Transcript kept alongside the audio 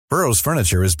Burrow's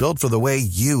furniture is built for the way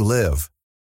you live.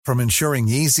 From ensuring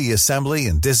easy assembly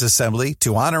and disassembly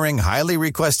to honoring highly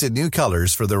requested new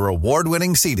colors for their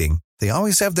award-winning seating, they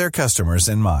always have their customers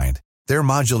in mind. Their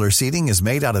modular seating is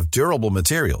made out of durable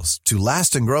materials to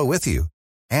last and grow with you.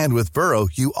 And with Burrow,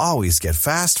 you always get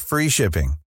fast, free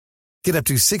shipping. Get up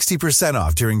to 60%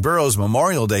 off during Burrow's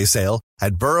Memorial Day sale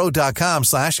at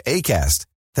burrow.com/ACAST.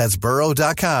 That's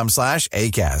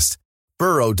burrow.com/ACAST.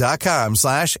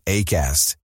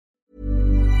 burrow.com/ACAST.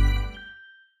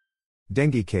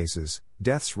 Dengue cases,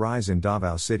 deaths rise in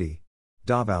Davao City.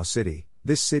 Davao City.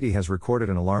 This city has recorded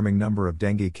an alarming number of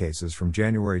dengue cases from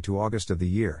January to August of the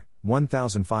year,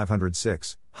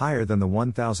 1,506, higher than the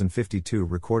 1,052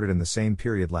 recorded in the same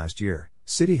period last year,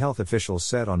 city health officials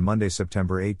said on Monday,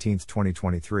 September 18,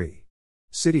 2023.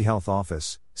 City Health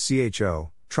Office,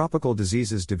 CHO, Tropical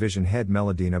Diseases Division Head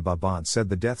Melodina Babant said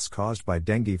the deaths caused by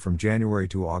dengue from January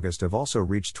to August have also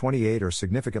reached 28 or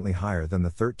significantly higher than the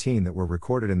 13 that were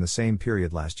recorded in the same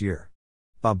period last year.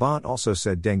 Babant also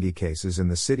said dengue cases in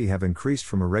the city have increased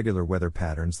from irregular weather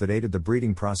patterns that aided the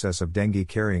breeding process of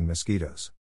dengue-carrying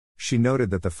mosquitoes. She noted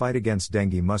that the fight against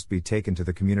dengue must be taken to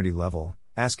the community level,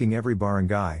 asking every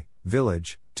barangay,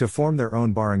 village, to form their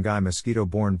own barangay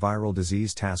mosquito-borne viral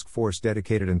disease task force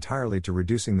dedicated entirely to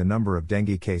reducing the number of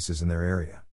dengue cases in their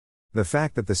area. The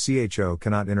fact that the CHO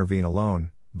cannot intervene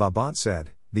alone, Babant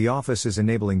said, the office is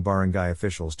enabling barangay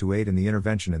officials to aid in the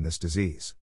intervention in this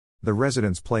disease. The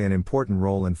residents play an important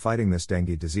role in fighting this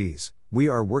dengue disease. We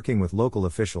are working with local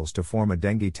officials to form a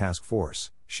dengue task force,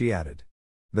 she added.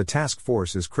 The task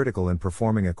force is critical in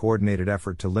performing a coordinated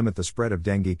effort to limit the spread of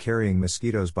dengue-carrying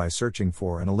mosquitoes by searching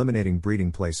for and eliminating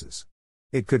breeding places.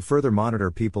 It could further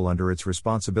monitor people under its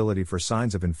responsibility for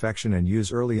signs of infection and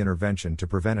use early intervention to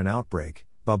prevent an outbreak,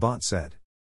 Babant said.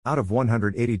 Out of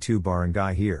 182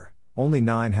 barangay here, only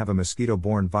 9 have a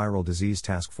mosquito-borne viral disease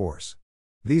task force.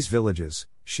 These villages,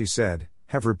 she said,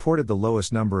 have reported the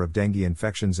lowest number of dengue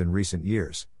infections in recent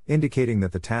years, indicating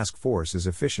that the task force is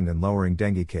efficient in lowering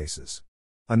dengue cases.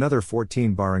 Another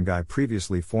 14 barangay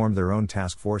previously formed their own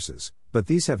task forces, but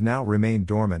these have now remained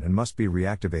dormant and must be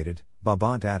reactivated,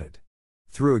 Babant added.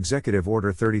 Through Executive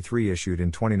Order 33 issued in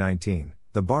 2019,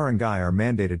 the barangay are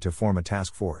mandated to form a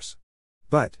task force.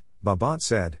 But, Babant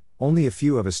said, only a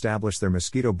few have established their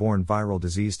mosquito-borne viral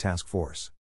disease task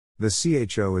force. The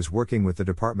CHO is working with the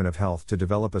Department of Health to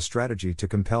develop a strategy to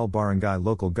compel barangay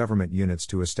local government units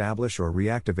to establish or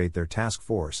reactivate their task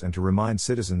force and to remind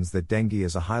citizens that dengue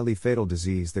is a highly fatal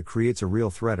disease that creates a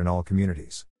real threat in all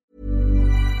communities.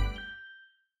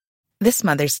 This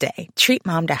Mother's Day, treat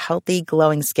mom to healthy,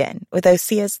 glowing skin with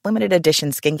Osea's limited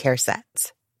edition skincare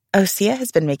sets. Osea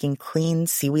has been making clean,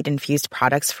 seaweed-infused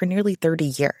products for nearly 30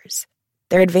 years.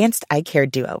 Their advanced eye care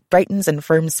duo brightens and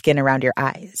firms skin around your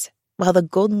eyes, while the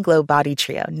Golden Glow Body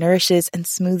Trio nourishes and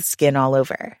smooths skin all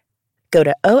over. Go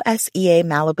to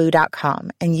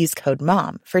OSEAMalibu.com and use code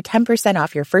MOM for 10%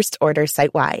 off your first order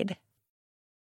site-wide.